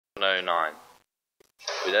109.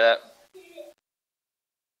 We there?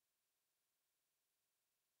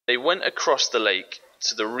 They went across the lake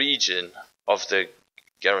to the region of the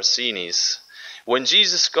Gerasenes. When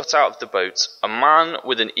Jesus got out of the boat, a man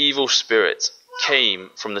with an evil spirit came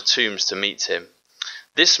from the tombs to meet him.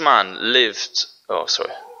 This man lived in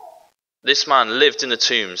the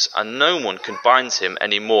tombs, and no one could bind him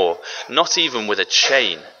any more, not even with a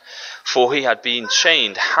chain, for he had been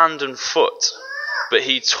chained hand and foot. But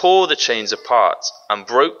he tore the chains apart and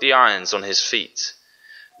broke the irons on his feet.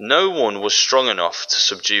 No one was strong enough to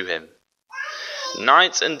subdue him.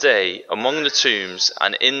 Night and day, among the tombs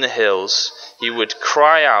and in the hills, he would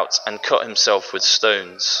cry out and cut himself with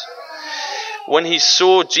stones. When he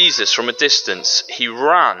saw Jesus from a distance, he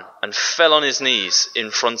ran and fell on his knees in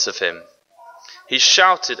front of him. He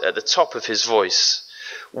shouted at the top of his voice,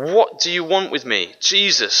 "What do you want with me,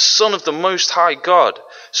 Jesus, Son of the Most High God?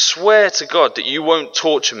 Swear to God that you won't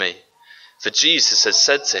torture me." For Jesus had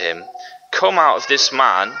said to him, "Come out of this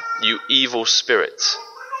man, you evil spirit."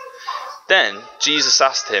 Then Jesus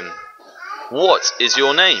asked him, "What is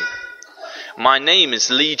your name?" "My name is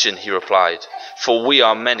Legion," he replied, "for we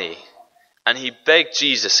are many." And he begged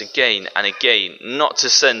Jesus again and again not to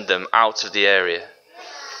send them out of the area.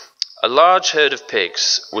 A large herd of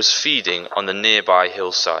pigs was feeding on the nearby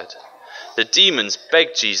hillside. The demons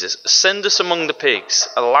begged Jesus, "Send us among the pigs,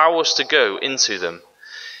 allow us to go into them."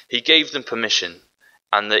 He gave them permission,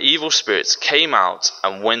 and the evil spirits came out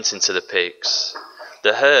and went into the pigs.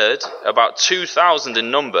 The herd, about 2,000 in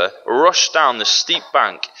number, rushed down the steep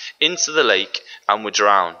bank into the lake and were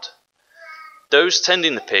drowned. Those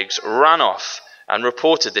tending the pigs ran off and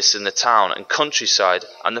reported this in the town and countryside,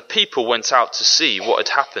 and the people went out to see what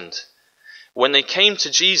had happened. When they came to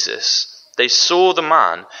Jesus, they saw the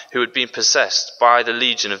man who had been possessed by the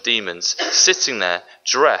legion of demons sitting there,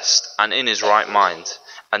 dressed and in his right mind,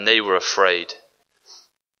 and they were afraid.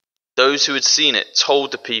 Those who had seen it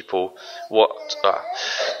told the people what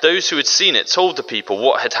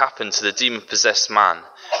had happened to the demon-possessed man,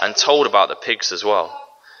 and told about the pigs as well.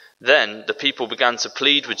 Then the people began to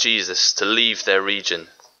plead with Jesus to leave their region.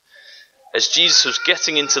 As Jesus was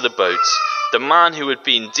getting into the boat, the man who had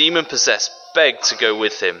been demon-possessed begged to go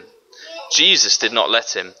with him. Jesus did not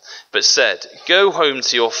let him, but said, "Go home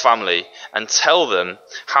to your family and tell them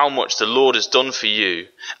how much the Lord has done for you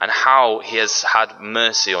and how he has had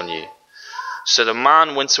mercy on you." So the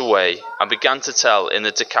man went away and began to tell in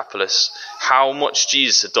the Decapolis how much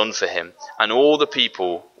Jesus had done for him, and all the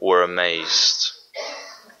people were amazed.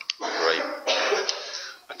 Great.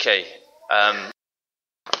 Okay.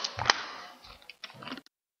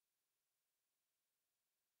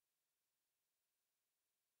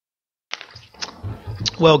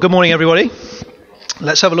 Well, good morning, everybody.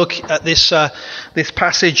 Let's have a look at this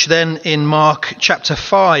passage then in Mark chapter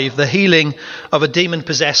 5. The healing of a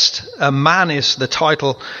demon-possessed man is the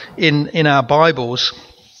title in our Bibles.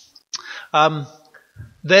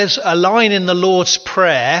 There's a line in the Lord's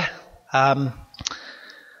Prayer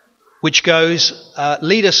which goes,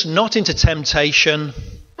 "Lead us not into temptation,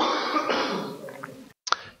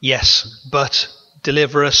 yes, but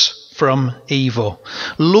deliver us from evil."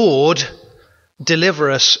 Lord, deliver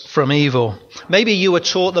us from evil. Maybe you were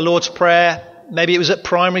taught the Lord's Prayer. Maybe it was at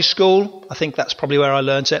primary school. I think that's probably where I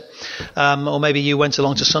learnt it. Or maybe you went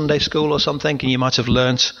along to Sunday school or something, and you might have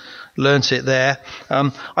learnt it there.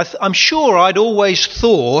 I'm sure I'd always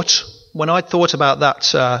thought, when I thought about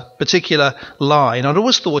that particular line, I'd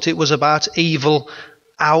always thought it was about evil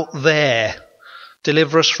out there.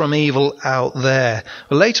 Deliver us from evil out there.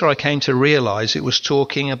 But later I came to realise it was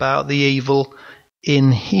talking about the evil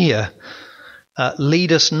in here.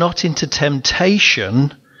 Lead us not into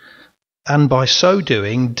temptation, and by so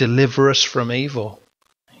doing, deliver us from evil.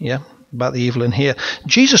 Yeah, about the evil in here.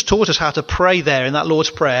 Jesus taught us how to pray there in that Lord's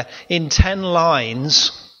Prayer in 10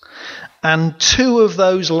 lines, and 2 of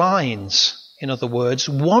those lines, in other words,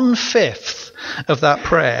 1/5 of that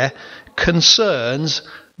prayer concerns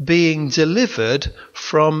being delivered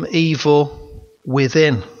from evil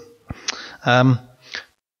within.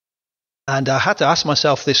 And I had to ask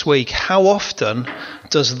myself this week, how often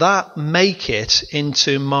does that make it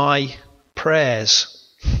into my prayers?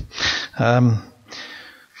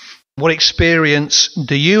 What experience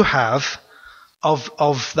do you have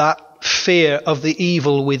of that fear of the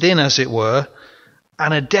evil within, as it were,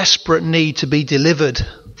 and a desperate need to be delivered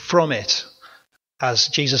from it, as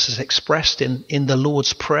Jesus has expressed in the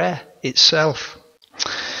Lord's Prayer itself?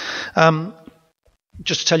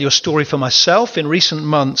 Just to tell you a story for myself, in recent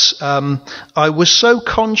months, I was so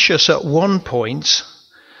conscious at one point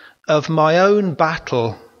of my own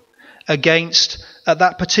battle against, at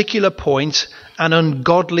that particular point, and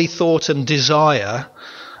ungodly thought and desire,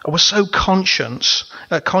 I was so conscious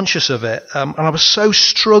of it, and I was so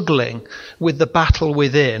struggling with the battle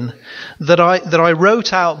within that I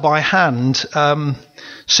wrote out by hand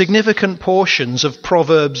significant portions of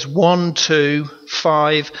Proverbs 1, 2,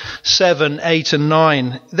 5, 7, 8 and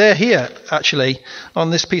 9. They're here, actually, on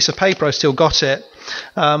this piece of paper. I still got it.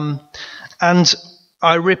 And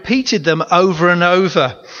I repeated them over and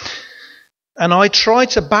over. And I tried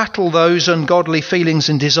to battle those ungodly feelings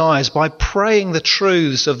and desires by praying the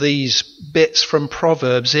truths of these bits from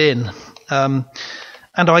Proverbs in. And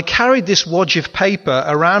I carried this wodge of paper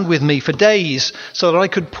around with me for days so that I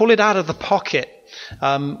could pull it out of the pocket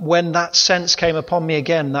when that sense came upon me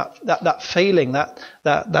again, that feeling,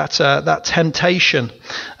 that temptation.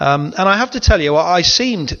 And I have to tell you, I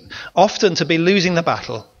seemed often to be losing the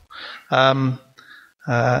battle.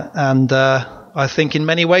 I think in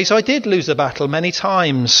many ways I did lose the battle many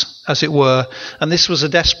times, as it were. And this was a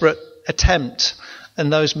desperate attempt in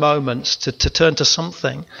those moments to turn to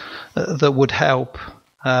something that would help.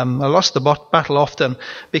 I lost the battle often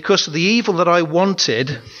because the evil that I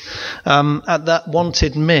wanted, that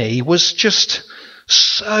wanted me, was just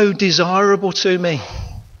so desirable to me.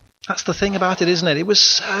 That's the thing about it, isn't it? It was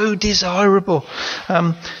so desirable.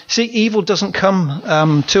 See, evil doesn't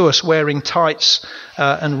come to us wearing tights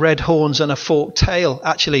and red horns and a forked tail,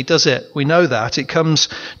 actually, does it? We know that. It comes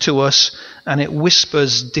to us and it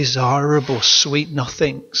whispers desirable, sweet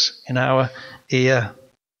nothings in our ear.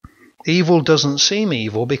 Evil doesn't seem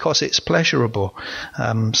evil because it's pleasurable.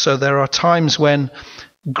 So there are times when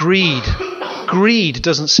greed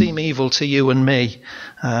doesn't seem evil to you and me.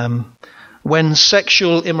 When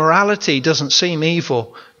sexual immorality doesn't seem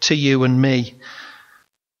evil to you and me.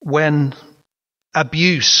 When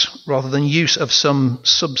abuse rather than use of some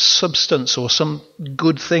substance or some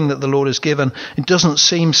good thing that the Lord has given, it doesn't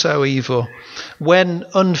seem so evil. When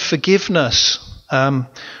unforgiveness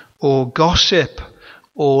or gossip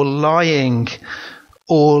or lying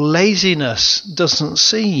or laziness doesn't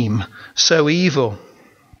seem so evil.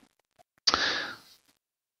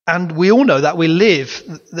 And we all know that we live,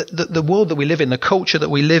 the world that we live in, the culture that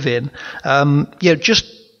we live in,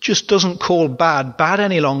 just doesn't call bad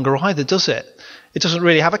any longer either, does it? It doesn't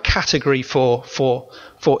really have a category for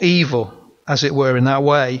evil, as it were, in that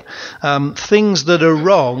way. Things that are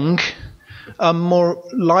wrong are more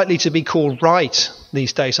likely to be called right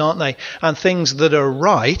these days, aren't they? And things that are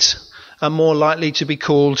right are more likely to be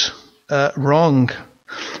called wrong.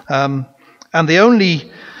 And the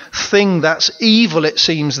only thing that's evil, it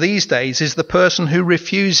seems, these days is the person who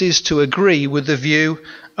refuses to agree with the view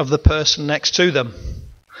of the person next to them,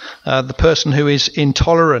 the person who is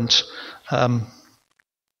intolerant.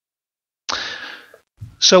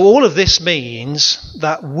 So all of this means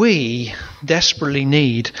that we desperately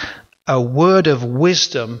need a word of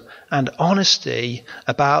wisdom and honesty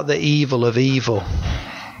about the evil of evil,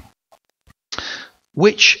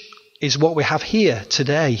 which is what we have here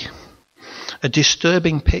today. A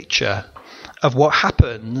disturbing picture of what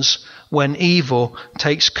happens when evil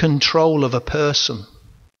takes control of a person.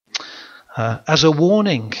 As a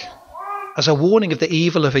warning of the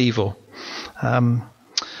evil of evil.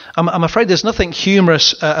 I'm afraid there's nothing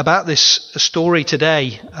humorous about this story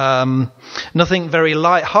today. Nothing very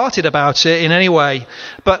light-hearted about it in any way.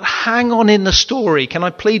 But hang on in the story. Can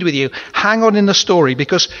I plead with you? Hang on in the story,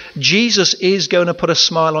 because Jesus is going to put a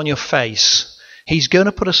smile on your face. He's going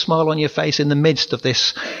to put a smile on your face in the midst of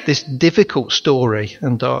this difficult story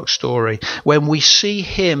and dark story. When we see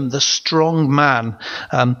him, the strong man,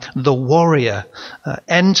 the warrior,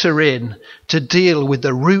 enter in to deal with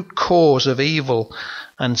the root cause of evil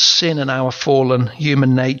and sin in our fallen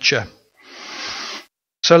human nature.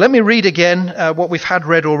 So let me read again what we've had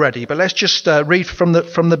read already. But let's just read from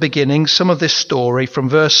the beginning some of this story from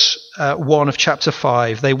verse 1 of chapter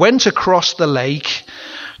 5. They went across the lake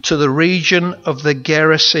to the region of the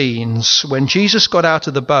Gerasenes. When Jesus got out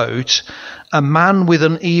of the boat, a man with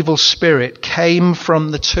an evil spirit came from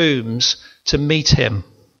the tombs to meet him.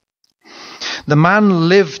 The man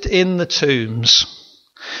lived in the tombs,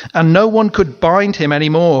 and no one could bind him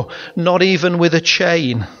anymore, not even with a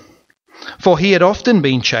chain. For he had often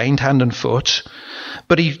been chained hand and foot,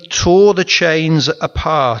 but he tore the chains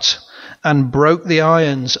apart and broke the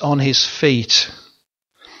irons on his feet.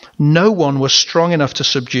 No one was strong enough to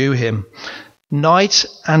subdue him. Night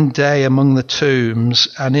and day among the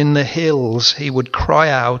tombs and in the hills he would cry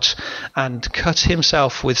out and cut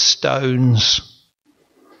himself with stones.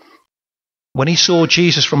 When he saw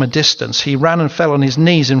Jesus from a distance, he ran and fell on his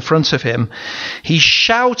knees in front of him. He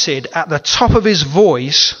shouted at the top of his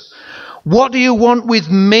voice, "What do you want with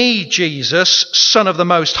me, Jesus, Son of the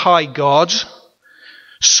Most High God?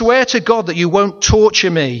 Swear to God that you won't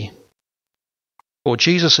torture me. For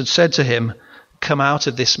Jesus had said to him, come out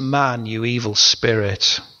of this man, you evil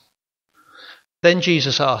spirit. Then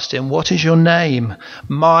Jesus asked him, what is your name?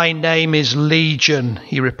 My name is Legion,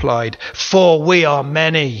 he replied, for we are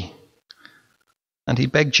many. And he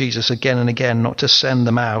begged Jesus again and again not to send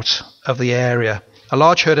them out of the area. A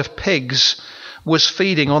large herd of pigs was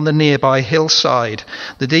feeding on the nearby hillside.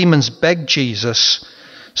 The demons begged Jesus,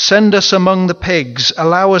 send us among the pigs,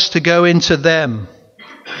 allow us to go into them.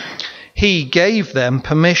 He gave them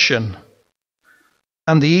permission.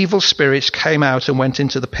 And the evil spirits came out and went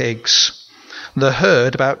into the pigs. The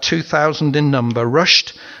herd, about 2,000 in number,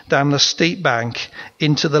 rushed down the steep bank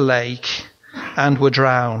into the lake and were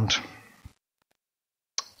drowned.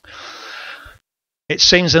 It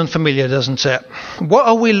seems unfamiliar, doesn't it? What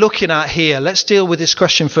are we looking at here? Let's deal with this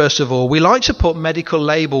question first of all. We like to put medical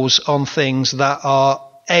labels on things that are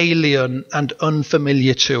alien and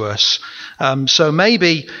unfamiliar to us. So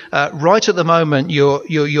maybe right at the moment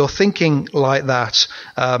you're thinking like that.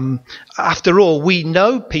 After all, we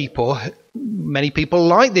know people, many people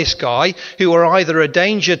like this guy, who are either a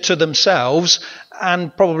danger to themselves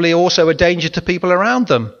and probably also a danger to people around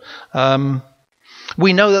them.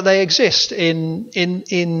 We know that they exist even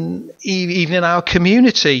in our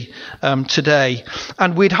community today,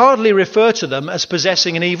 and we'd hardly refer to them as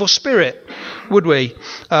possessing an evil spirit, would we?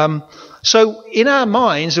 So in our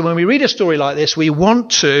minds, and when we read a story like this, we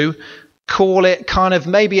want to call it kind of,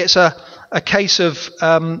 maybe it's a case of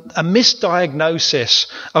a misdiagnosis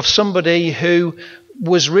of somebody who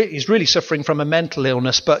is really suffering from a mental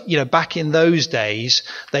illness, but back in those days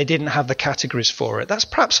they didn't have the categories for it. That's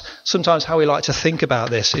perhaps sometimes how we like to think about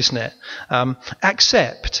this, isn't it?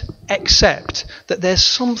 Except that there's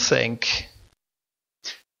something,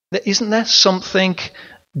 isn't there something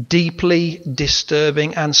deeply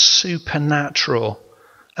disturbing and supernatural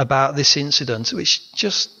about this incident, which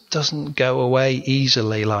just doesn't go away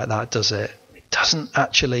easily like that, does it? It doesn't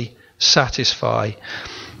actually satisfy.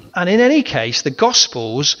 And in any case, the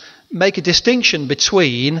Gospels make a distinction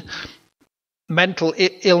between mental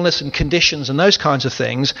illness and conditions and those kinds of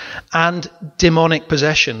things and demonic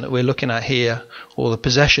possession that we're looking at here, or the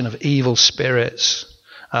possession of evil spirits.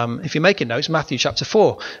 If you're making notes, Matthew chapter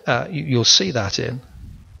 4, you'll see that in.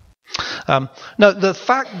 Now, the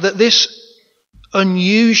fact that this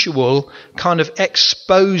unusual kind of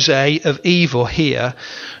expose of evil here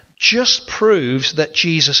just proves that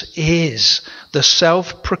Jesus is the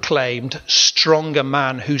self-proclaimed stronger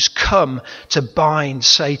man who's come to bind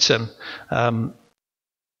Satan.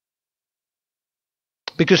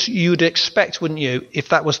 Because you'd expect, wouldn't you, if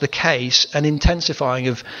that was the case, an intensifying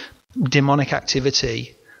of demonic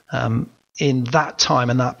activity in that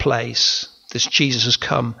time and that place. This Jesus has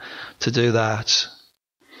come to do that.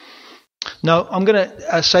 No, I'm going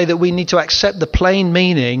to say that we need to accept the plain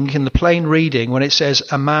meaning in the plain reading when it says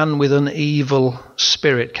a man with an evil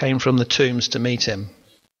spirit came from the tombs to meet him.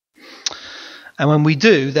 And when we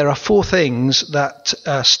do, there are four things that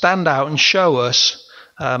stand out and show us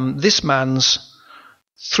through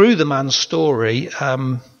the man's story,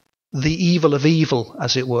 the evil of evil,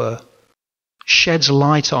 as it were. Sheds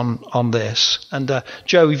light on this. And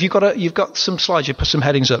Joe, you've got some slides. You put some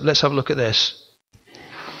headings up. Let's have a look at this.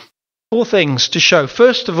 Four things to show.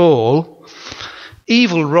 First of all,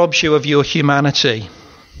 evil robs you of your humanity.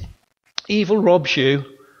 Evil robs you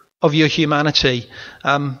of your humanity.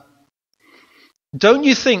 Don't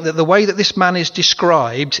you think that the way that this man is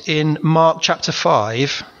described in Mark chapter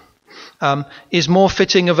 5 is more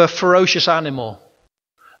fitting of a ferocious animal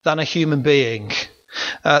than a human being?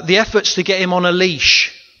 The efforts to get him on a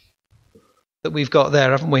leash that we've got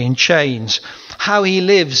there, haven't we, in chains. How he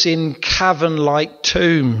lives in cavern-like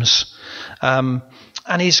tombs. And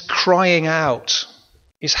he's crying out.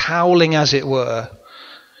 He's howling, as it were.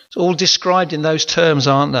 It's all described in those terms,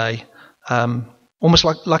 aren't they? Almost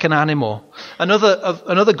like an animal.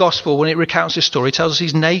 Another gospel, when it recounts this story, tells us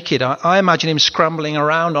he's naked. I imagine him scrambling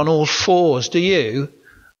around on all fours. Do you?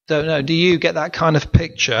 Don't know. Do you get that kind of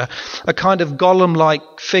picture? A kind of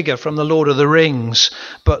Gollum-like figure from the Lord of the Rings,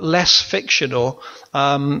 but less fictional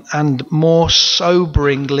and more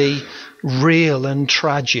soberingly real and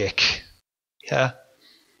tragic. Yeah.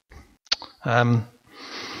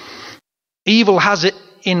 Evil has it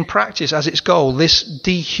in practice as its goal, this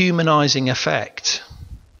dehumanizing effect.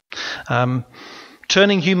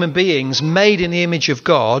 Turning human beings made in the image of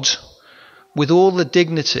God, with all the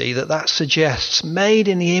dignity that suggests, made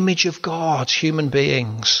in the image of God, human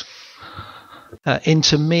beings,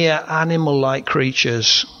 into mere animal-like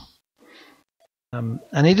creatures. And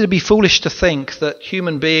it'd be foolish to think that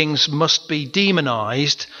human beings must be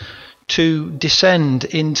demonized to descend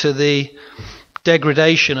into the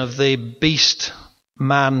degradation of the beast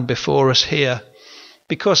man before us here,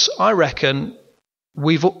 because I reckon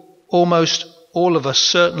we've almost all of us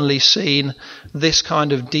certainly seen this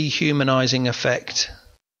kind of dehumanizing effect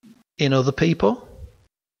in other people.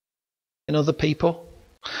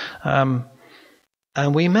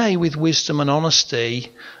 And we may, with wisdom and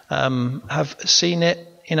honesty, have seen it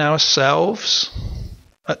in ourselves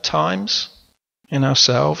at times,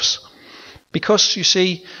 because you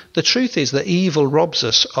see, the truth is that evil robs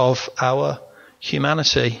us of our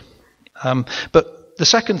humanity. But the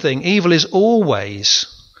second thing, evil is always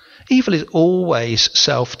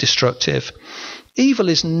self-destructive. Evil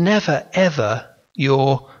is never, ever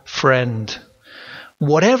your friend.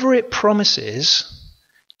 Whatever it promises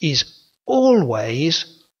is always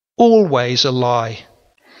a lie.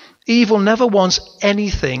 Evil never wants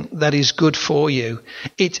anything that is good for you.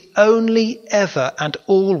 It only ever and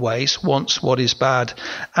always wants what is bad.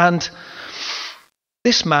 And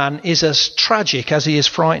this man is as tragic as he is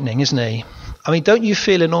frightening, isn't he? I mean, don't you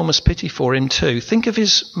feel enormous pity for him too? Think of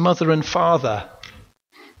his mother and father.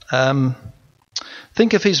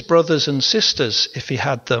 Think of his brothers and sisters, if he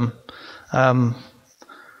had them.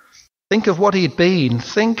 Think of what he'd been.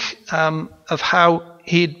 Think of how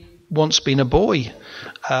he'd once been a boy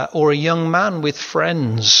or a young man with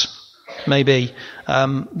friends, maybe,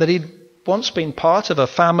 that he'd once been part of a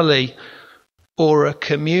family or a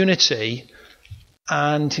community,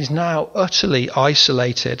 and he's now utterly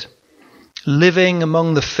isolated, living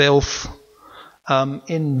among the filth,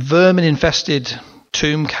 in vermin-infested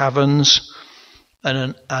tomb caverns,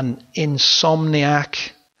 and an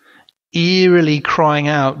insomniac, eerily crying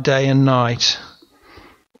out day and night,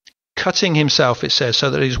 cutting himself, it says,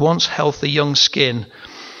 so that his once healthy young skin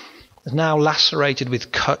is now lacerated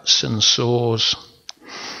with cuts and sores.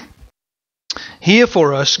 Here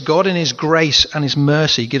for us, God in his grace and his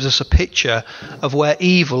mercy gives us a picture of where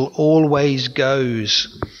evil always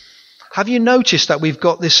goes. Have you noticed that we've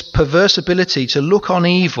got this perverse ability to look on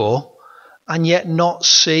evil and yet not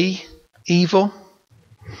see evil?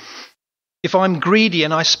 If I'm greedy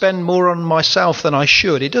and I spend more on myself than I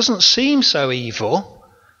should, it doesn't seem so evil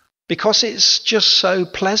because it's just so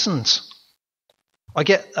pleasant. I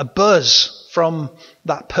get a buzz from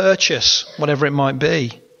that purchase, whatever it might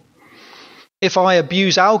be. If I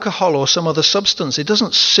abuse alcohol or some other substance, it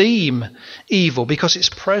doesn't seem evil because it's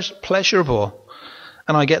pleasurable,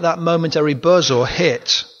 and I get that momentary buzz or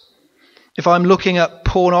hit. If I'm looking at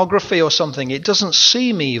pornography or something, it doesn't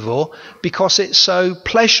seem evil because it's so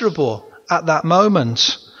pleasurable at that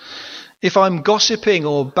moment. If I'm gossiping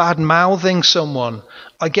or bad-mouthing someone,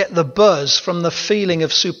 I get the buzz from the feeling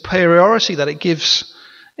of superiority that it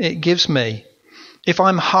gives me. If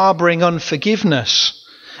I'm harbouring unforgiveness,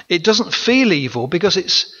 it doesn't feel evil because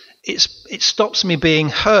it stops me being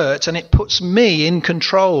hurt and it puts me in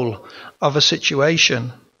control of a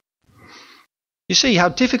situation. You see how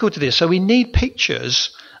difficult it is. So we need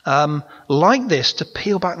pictures like this to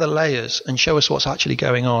peel back the layers and show us what's actually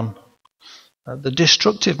going on. The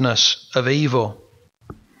destructiveness of evil.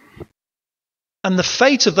 And the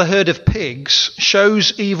fate of the herd of pigs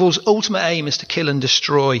shows evil's ultimate aim is to kill and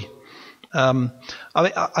destroy.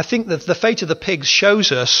 I think that the fate of the pigs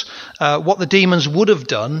shows us what the demons would have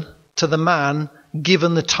done to the man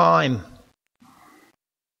given the time.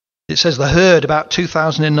 It says the herd, about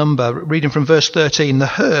 2,000 in number, reading from verse 13, the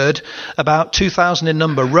herd, about 2,000 in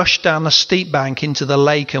number, rushed down the steep bank into the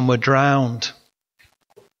lake and were drowned.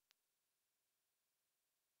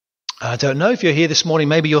 I don't know if you're here this morning,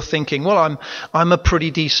 maybe you're thinking, well, I'm a pretty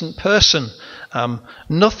decent person.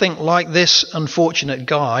 Nothing like this unfortunate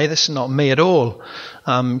guy. This is not me at all.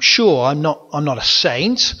 Sure, I'm not a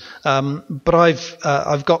saint, but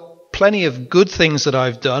I've got plenty of good things that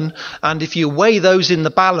I've done, and if you weigh those in the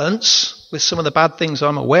balance with some of the bad things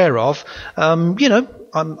I'm aware of,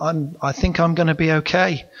 I think I'm going to be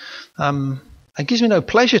okay. It gives me no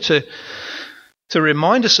pleasure to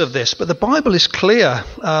remind us of this, but the Bible is clear.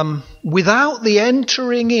 Without the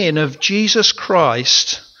entering in of Jesus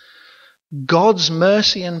Christ, God's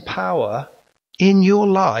mercy and power in your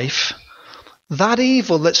life, that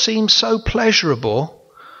evil that seems so pleasurable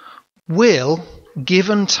will,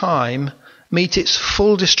 given time, meet its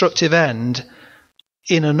full destructive end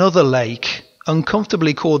in another lake,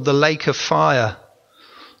 uncomfortably called the lake of fire.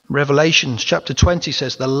 Revelation chapter 20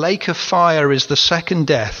 says, the lake of fire is the second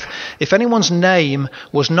death. If anyone's name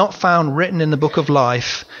was not found written in the book of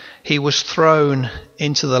life, he was thrown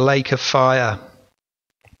into the lake of fire.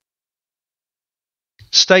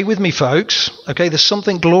 Stay with me, folks. Okay, there's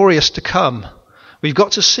something glorious to come. We've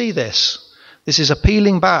got to see this. This is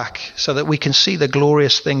appealing back so that we can see the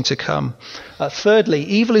glorious thing to come. Thirdly,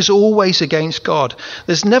 evil is always against God.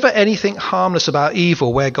 There's never anything harmless about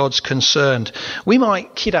evil where God's concerned. We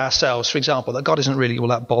might kid ourselves, for example, that God isn't really all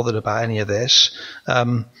that bothered about any of this.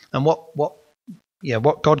 And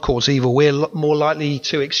what God calls evil, we're more likely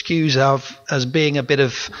to excuse as being a bit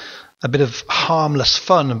of harmless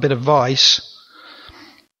fun, a bit of vice.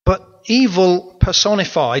 But evil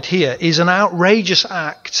personified here is an outrageous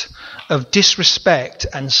act of disrespect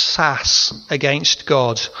and sass against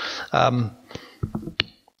God.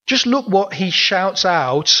 Just look what he shouts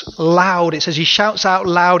out loud. It says he shouts out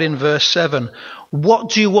loud in verse 7. What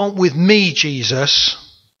do you want with me, Jesus?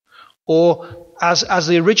 Or as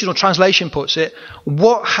the original translation puts it,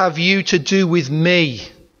 what have you to do with me?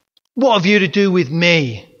 What have you to do with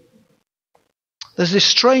me? There's this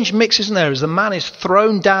strange mix, isn't there, as the man is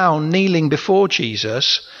thrown down, kneeling before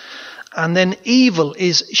Jesus, and then evil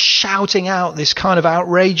is shouting out this kind of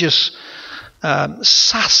outrageous,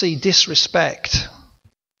 sassy disrespect.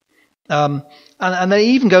 And then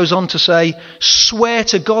he even goes on to say, swear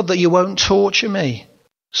to God that you won't torture me.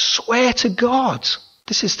 Swear to God.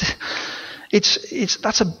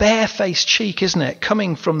 That's a barefaced cheek, isn't it?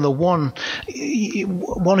 Coming from the one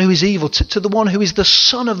who is evil to the one who is the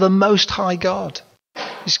Son of the Most High God.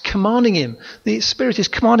 He's commanding him. The Spirit is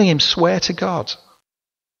commanding him, swear to God.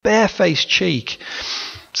 Barefaced cheek.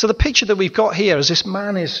 So the picture that we've got here as this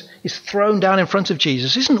man is thrown down in front of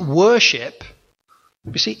Jesus isn't worship.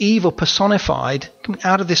 You see evil personified coming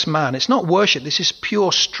out of this man. It's not worship. This is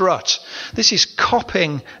pure strut. This is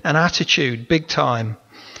copying an attitude big time.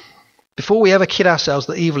 Before we ever kid ourselves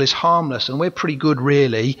that evil is harmless, and we're pretty good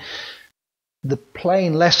really, the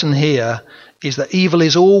plain lesson here is that evil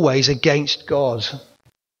is always against God.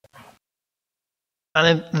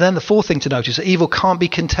 And then the fourth thing to notice, that evil can't be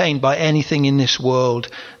contained by anything in this world.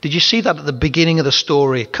 Did you see that at the beginning of the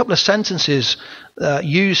story? A couple of sentences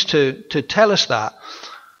used to tell us that.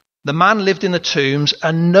 The man lived in the tombs,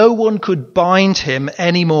 and no one could bind him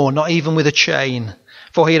anymore, not even with a chain.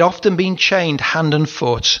 For he had often been chained hand and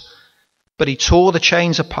foot. But he tore the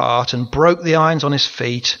chains apart and broke the irons on his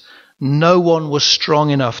feet. No one was strong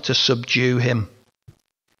enough to subdue him.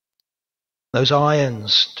 Those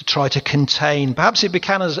irons to try to contain. Perhaps it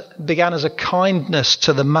began as a kindness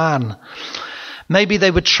to the man. Maybe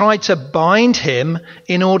they would try to bind him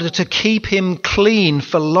in order to keep him clean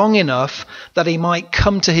for long enough that he might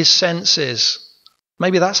come to his senses.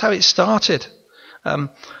 Maybe that's how it started.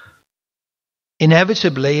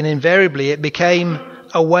 Inevitably and invariably it became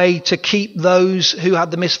a way to keep those who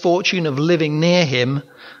had the misfortune of living near him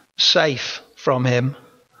safe from him.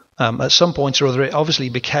 At some point or other, it obviously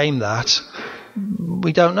became that.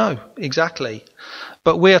 We don't know exactly.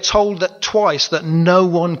 But we are told that twice that no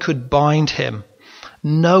one could bind him.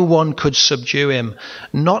 No one could subdue him.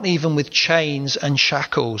 Not even with chains and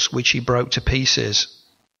shackles, which he broke to pieces.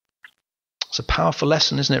 It's a powerful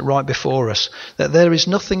lesson, isn't it, right before us. That there is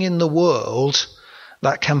nothing in the world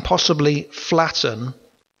that can possibly flatten,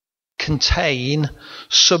 contain,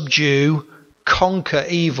 subdue, conquer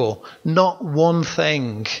evil. Not one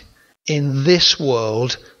thing in this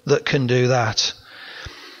world that can do that.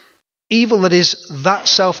 Evil that is that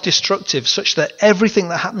self-destructive, such that everything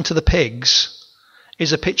that happened to the pigs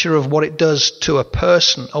is a picture of what it does to a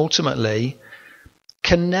person ultimately,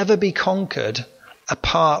 can never be conquered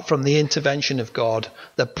apart from the intervention of God,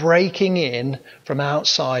 the breaking in from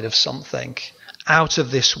outside of something, out of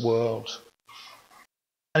this world.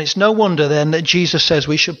 And it's no wonder then that Jesus says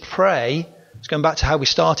we should pray, it's going back to how we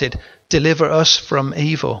started, deliver us from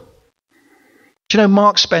evil. Do you know,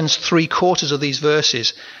 Mark spends 3/4 of these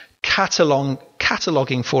verses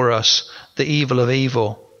cataloguing for us the evil of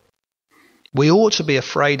evil. We ought to be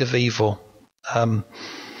afraid of evil.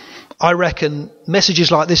 I reckon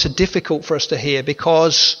messages like this are difficult for us to hear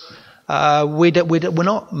because we're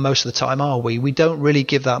not, most of the time, are we? We don't really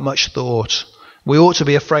give that much thought. We ought to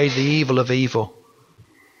be afraid of the evil of evil.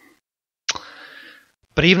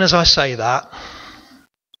 But even as I say that,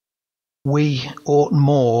 we ought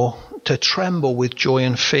more to tremble with joy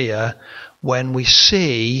and fear when we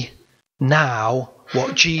see now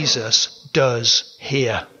what Jesus does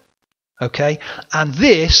here. Okay? And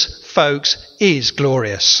this, folks, is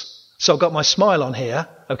glorious. So I've got my smile on here.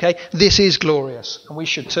 Okay? This is glorious. And we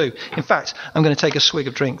should too. In fact, I'm going to take a swig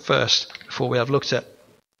of drink first before we have looked at.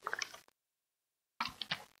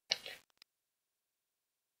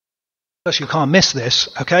 Plus, you can't miss this.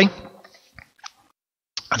 Okay?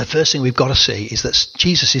 And the first thing we've got to see is that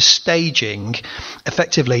Jesus is staging,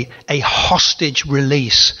 effectively, a hostage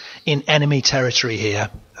release in enemy territory here.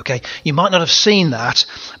 Okay, you might not have seen that,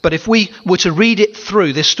 but if we were to read it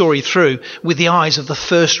through, this story through, with the eyes of the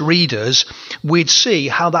first readers, we'd see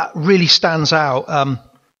how that really stands out.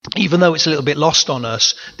 Even though it's a little bit lost on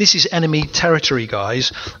us, this is enemy territory,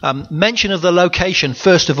 guys. Mention of the location,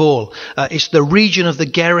 first of all, it's the region of the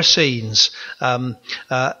Gerasenes.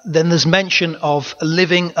 Then there's mention of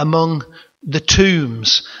living among the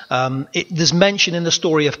tombs. There's mention in the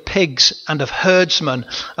story of pigs and of herdsmen.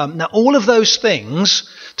 Now, all of those things,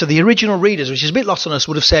 to the original readers, which is a bit lost on us,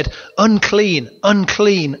 would have said unclean,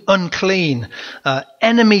 unclean, unclean.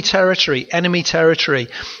 Enemy territory, enemy territory.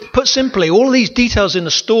 Put simply, all of these details in the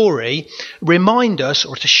story remind us,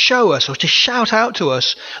 or to show us, or to shout out to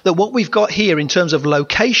us, that what we've got here in terms of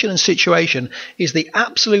location and situation is the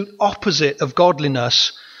absolute opposite of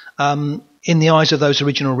godliness in the eyes of those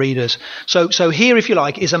original readers. So here, if you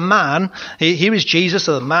like, is a man, here is Jesus,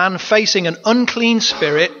 a man facing an unclean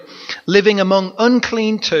spirit, living among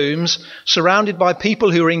unclean tombs, surrounded by people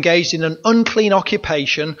who are engaged in an unclean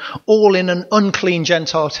occupation, all in an unclean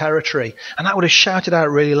Gentile territory. And that would have shouted out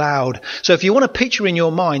really loud. So if you want to picture in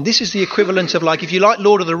your mind, this is the equivalent of, like, if you like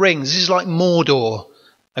Lord of the Rings, this is like Mordor.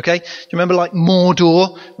 Okay, do you remember, like,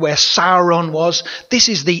 Mordor, where Sauron was? This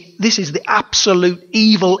is the absolute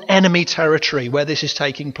evil enemy territory where this is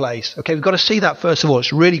taking place. Okay, we've got to see that first of all.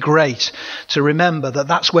 It's really great to remember that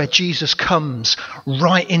that's where Jesus comes,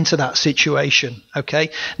 right into that situation.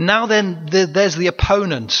 Okay, now then, there's the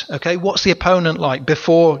opponent. Okay, what's the opponent like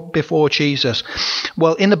before Jesus?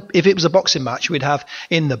 Well, if it was a boxing match, we'd have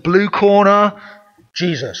in the blue corner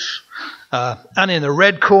Jesus, and in the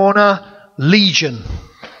red corner Legion.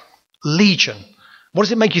 Legion. What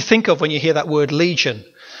does it make you think of when you hear that word legion?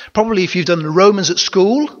 Probably if you've done the Romans at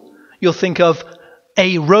school, you'll think of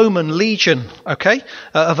a Roman legion, okay,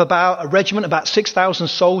 of about a regiment, about 6,000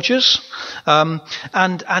 soldiers. And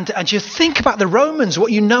you think about the Romans,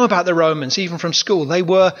 what you know about the Romans, even from school. They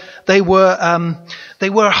were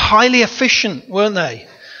highly efficient, weren't they?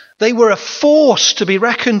 They were a force to be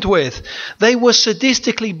reckoned with. They were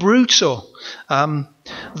sadistically brutal.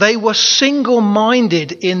 They were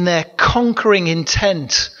single-minded in their conquering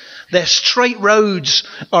intent. Their straight roads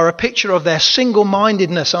are a picture of their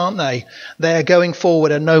single-mindedness, aren't they? They're going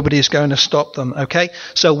forward and nobody's going to stop them. Okay,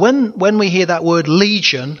 so when we hear that word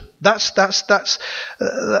legion, that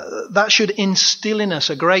should instill in us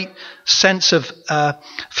a great sense of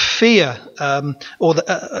fear, or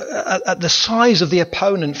at the size of the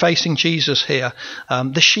opponent facing Jesus here,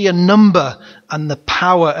 the sheer number and the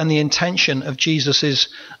power and the intention of Jesus's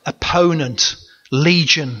opponent.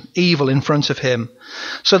 Legion, evil in front of him.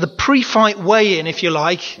 So the pre-fight weigh-in, if you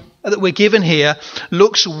like, that we're given here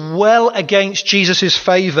looks well against Jesus'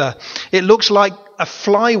 favour. It looks like a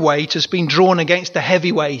flyweight has been drawn against a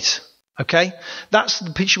heavyweight. Okay? That's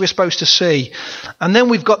the picture we're supposed to see. And then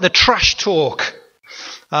we've got the trash talk.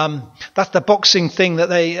 That's the boxing thing that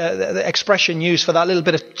the expression used for that little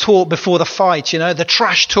bit of talk before the fight, you know, the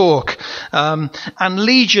trash talk. And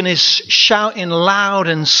Legion is shouting loud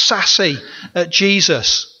and sassy at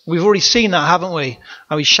Jesus. We've already seen that, haven't we?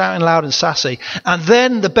 Oh, he's shouting loud and sassy. And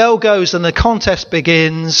then the bell goes and the contest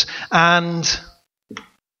begins, and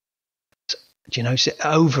do you notice it?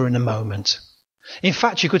 Over in a moment. In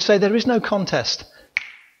fact, you could say there is no contest.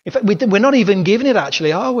 In fact, we're not even giving it,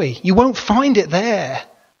 actually, are we? You won't find it there.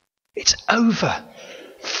 It's over.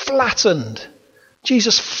 Flattened.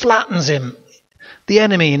 Jesus flattens him, the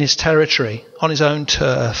enemy in his territory, on his own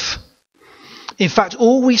turf. In fact,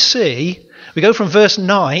 all we see, we go from verse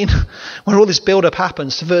 9, where all this build-up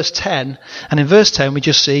happens, to verse 10. And in verse 10, we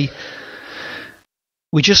just see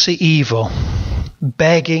evil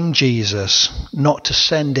begging Jesus not to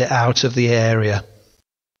send it out of the area.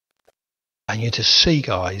 And you're to see,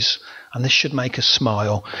 guys, and this should make us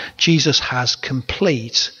smile, Jesus has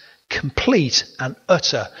complete and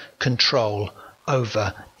utter control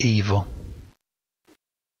over evil.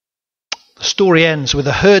 The story ends with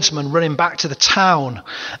the herdsman running back to the town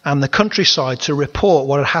and the countryside to report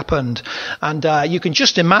what had happened. And you can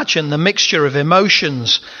just imagine the mixture of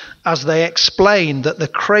emotions as they explained that the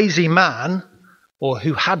crazy man, or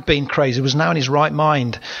who had been crazy, was now in his right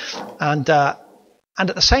mind. And at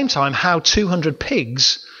the same time, how 200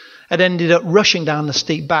 pigs had ended up rushing down the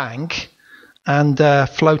steep bank and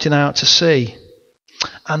floating out to sea.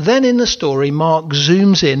 And then in the story, Mark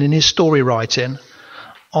zooms in his story writing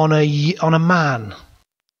on a man.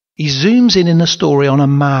 He zooms in the story on a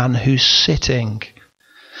man who's sitting.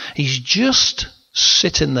 He's just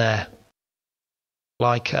sitting there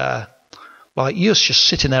like Like you're just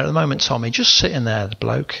sitting there at the moment, Tommy, just sitting there, the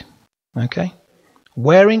bloke, okay?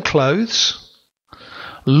 Wearing clothes,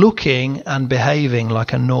 looking and behaving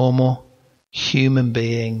like a normal human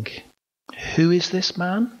being. Who is this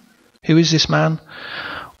man? Who is this man?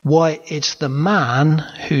 Why, it's the man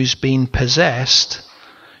who's been possessed,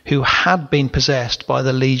 who had been possessed by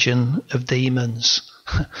the legion of demons.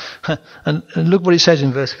 And look what it says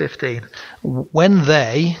in verse 15. When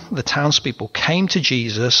they, the townspeople, came to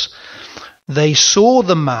Jesus, they saw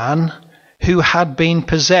the man who had been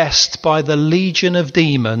possessed by the legion of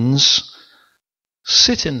demons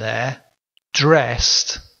sitting there,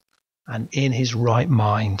 dressed and in his right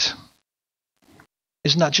mind.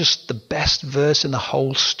 Isn't that just the best verse in the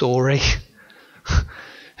whole story?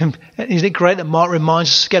 Isn't it great that Mark reminds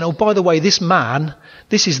us again, oh, by the way, this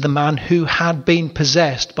is the man who had been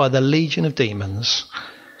possessed by the legion of demons,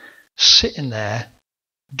 sitting there,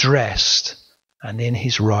 dressed and in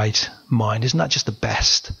his right mind. Isn't that just the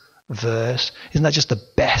best verse? Isn't that just the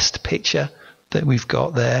best picture that we've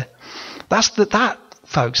got there?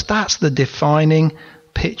 Folks, that's the defining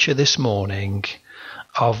picture this morning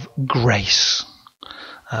of grace,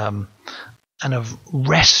 and of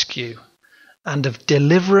rescue and of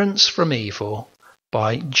deliverance from evil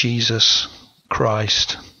by Jesus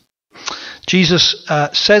Christ. Jesus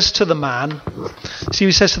says to the man,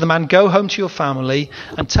 he says to the man, go home to your family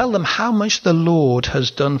and tell them how much the Lord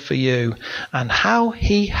has done for you and how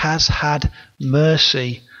he has had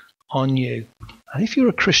mercy on you. And if you're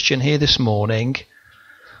a Christian here this morning,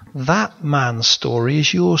 that man's story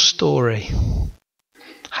is your story.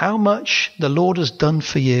 How much the Lord has done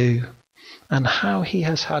for you and how he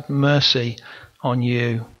has had mercy on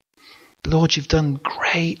you. Lord, you've done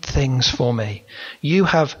great things for me. You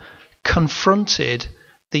have confronted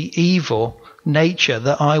the evil nature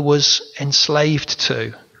that I was enslaved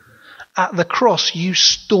to. At the cross, you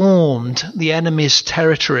stormed the enemy's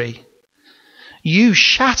territory. You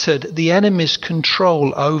shattered the enemy's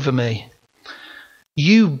control over me.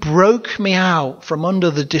 You broke me out from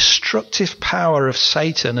under the destructive power of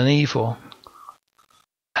Satan and evil.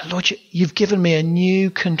 And Lord, you've given me a new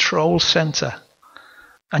control center.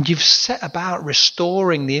 And you've set about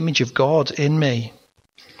restoring the image of God in me.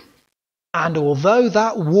 And although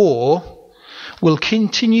that war will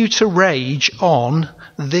continue to rage on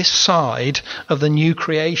this side of the new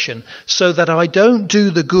creation, so that I don't do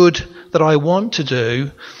the good that I want to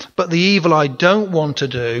do, but the evil I don't want to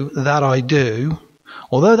do, that I do,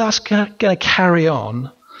 although that's going to carry on,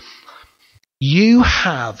 you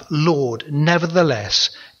have, Lord,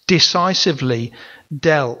 nevertheless, decisively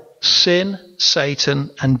dealt sin,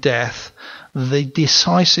 Satan, and death the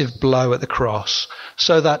decisive blow at the cross,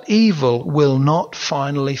 so that evil will not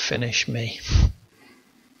finally finish me.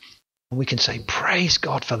 We can say, praise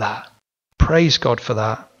God for that. Praise God for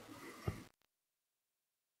that.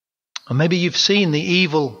 Or maybe you've seen the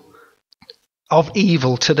evil of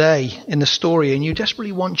evil today in the story, and you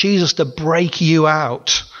desperately want Jesus to break you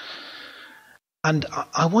out. And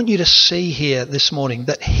I want you to see here this morning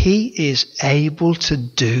that he is able to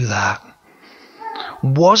do that.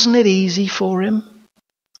 Wasn't it easy for him?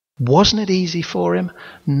 Wasn't it easy for him?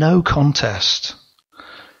 No contest.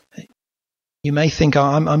 You may think,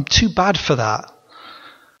 I'm too bad for that.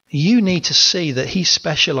 You need to see that he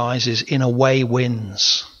specializes in away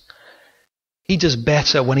wins. He does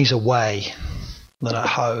better when he's away than at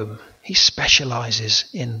home. He specializes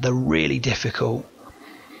in the really difficult.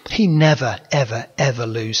 He never, ever, ever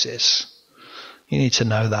loses. You need to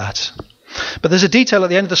know that. But there's a detail at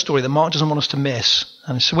the end of the story that Mark doesn't want us to miss.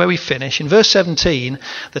 And it's where we finish. In verse 17,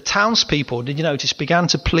 the townspeople, did you notice, began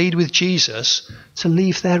to plead with Jesus to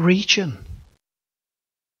leave their region.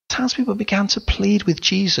 Townspeople began to plead with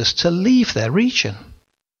Jesus to leave their region.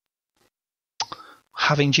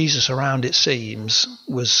 Having Jesus around, it seems,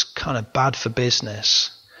 was kind of bad for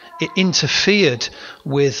business. It interfered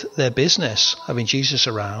with their business, having Jesus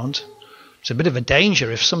around. It's a bit of a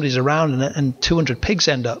danger if somebody's around and 200 pigs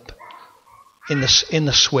end up in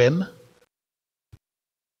the swim.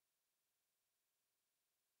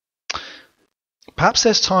 Perhaps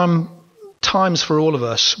there's times for all of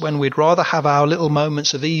us when we'd rather have our little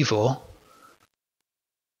moments of evil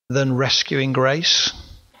than rescuing grace.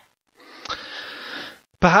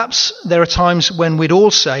 Perhaps there are times when we'd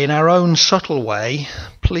all say in our own subtle way,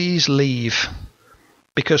 please leave,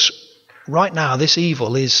 because right now this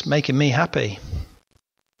evil is making me happy.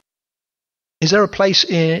 Is there a place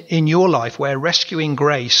in your life where rescuing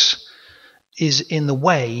grace is in the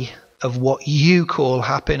way of what you call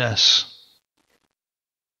happiness?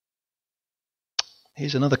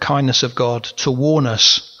 Here's another kindness of God to warn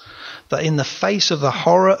us that in the face of the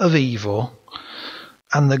horror of evil,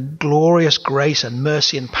 and the glorious grace and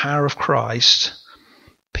mercy and power of Christ,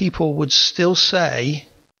 people would still say,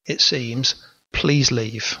 it seems, please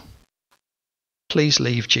leave. Please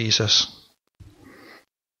leave, Jesus.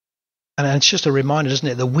 And it's just a reminder, isn't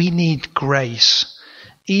it, that we need grace,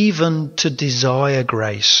 even to desire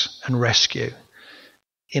grace and rescue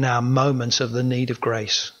in our moments of the need of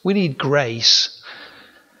grace. We need grace,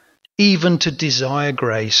 even to desire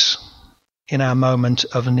grace in our moment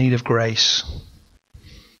of need of grace.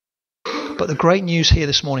 But the great news here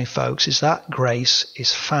this morning, folks, is that grace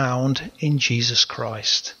is found in Jesus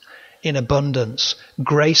Christ in abundance.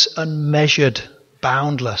 Grace unmeasured,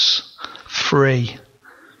 boundless, free.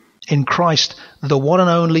 In Christ, the one and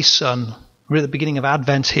only Son. We're at the beginning of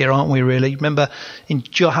Advent here, aren't we, really? Remember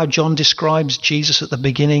how John describes Jesus at the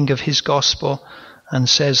beginning of his gospel and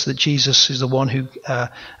says that Jesus is the one who,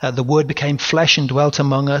 the Word became flesh and dwelt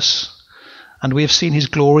among us. And we have seen his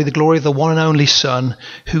glory, the glory of the one and only Son,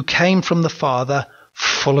 who came from the Father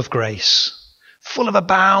full of grace, full of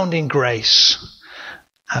abounding grace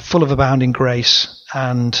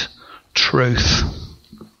and truth.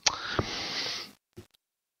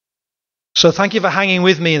 So thank you for hanging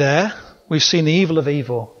with me there. We've seen the evil of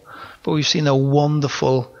evil, but we've seen the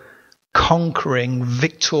wonderful, conquering,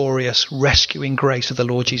 victorious, rescuing grace of the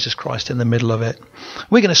Lord Jesus Christ in the middle of it.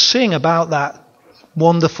 We're going to sing about that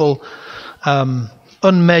wonderful,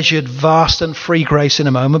 unmeasured, vast and free grace in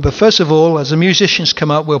a moment. But first of all, as the musicians come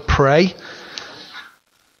up, we'll pray.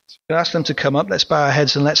 We'll ask them to come up. Let's bow our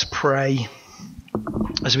heads and let's pray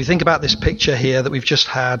as we think about this picture here that we've just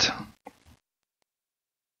had.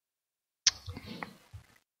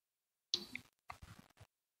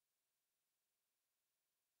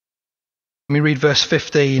 Let me read verse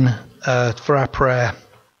 15 for our prayer.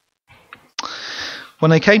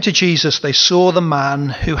 When they came to Jesus, they saw the man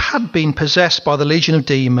who had been possessed by the legion of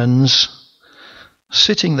demons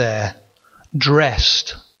sitting there,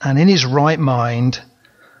 dressed and in his right mind,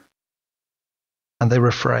 and they were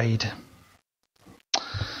afraid.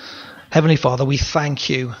 Heavenly Father, we thank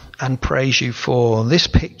you and praise you for this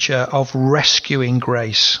picture of rescuing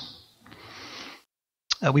grace.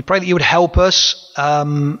 We pray that you would help us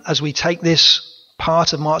as we take this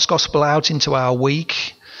part of Mark's Gospel out into our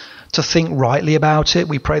week, to think rightly about it.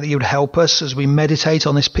 We pray that you would help us as we meditate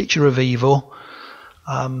on this picture of evil.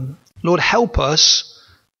 Lord, help us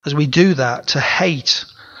as we do that to hate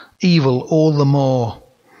evil all the more.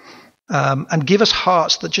 And give us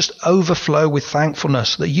hearts that just overflow with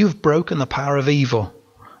thankfulness that you've broken the power of evil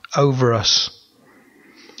over us.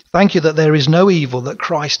 Thank you that there is no evil that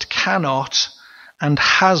Christ cannot and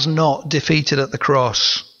has not defeated at the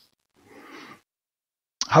cross.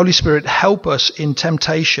 Holy Spirit, help us in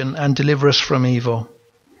temptation and deliver us from evil.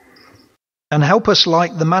 And help us,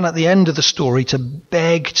 like the man at the end of the story, to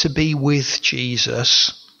beg to be with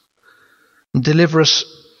Jesus. And deliver us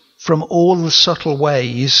from all the subtle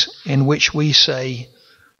ways in which we say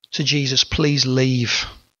to Jesus, please leave.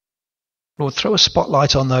 Lord, throw a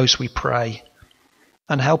spotlight on those, we pray.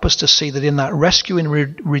 And help us to see that in that rescuing,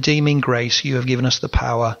 redeeming grace, you have given us the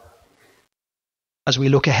power as we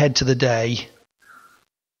look ahead to the day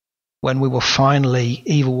when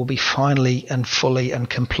evil will be finally and fully and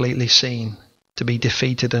completely seen to be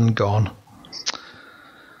defeated and gone.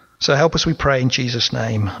 So help us, we pray, in Jesus'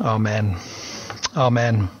 name. Amen.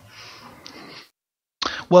 Amen.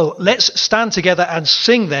 Well, let's stand together and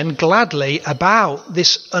sing then gladly about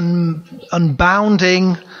this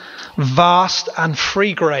unbounding, vast and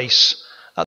free grace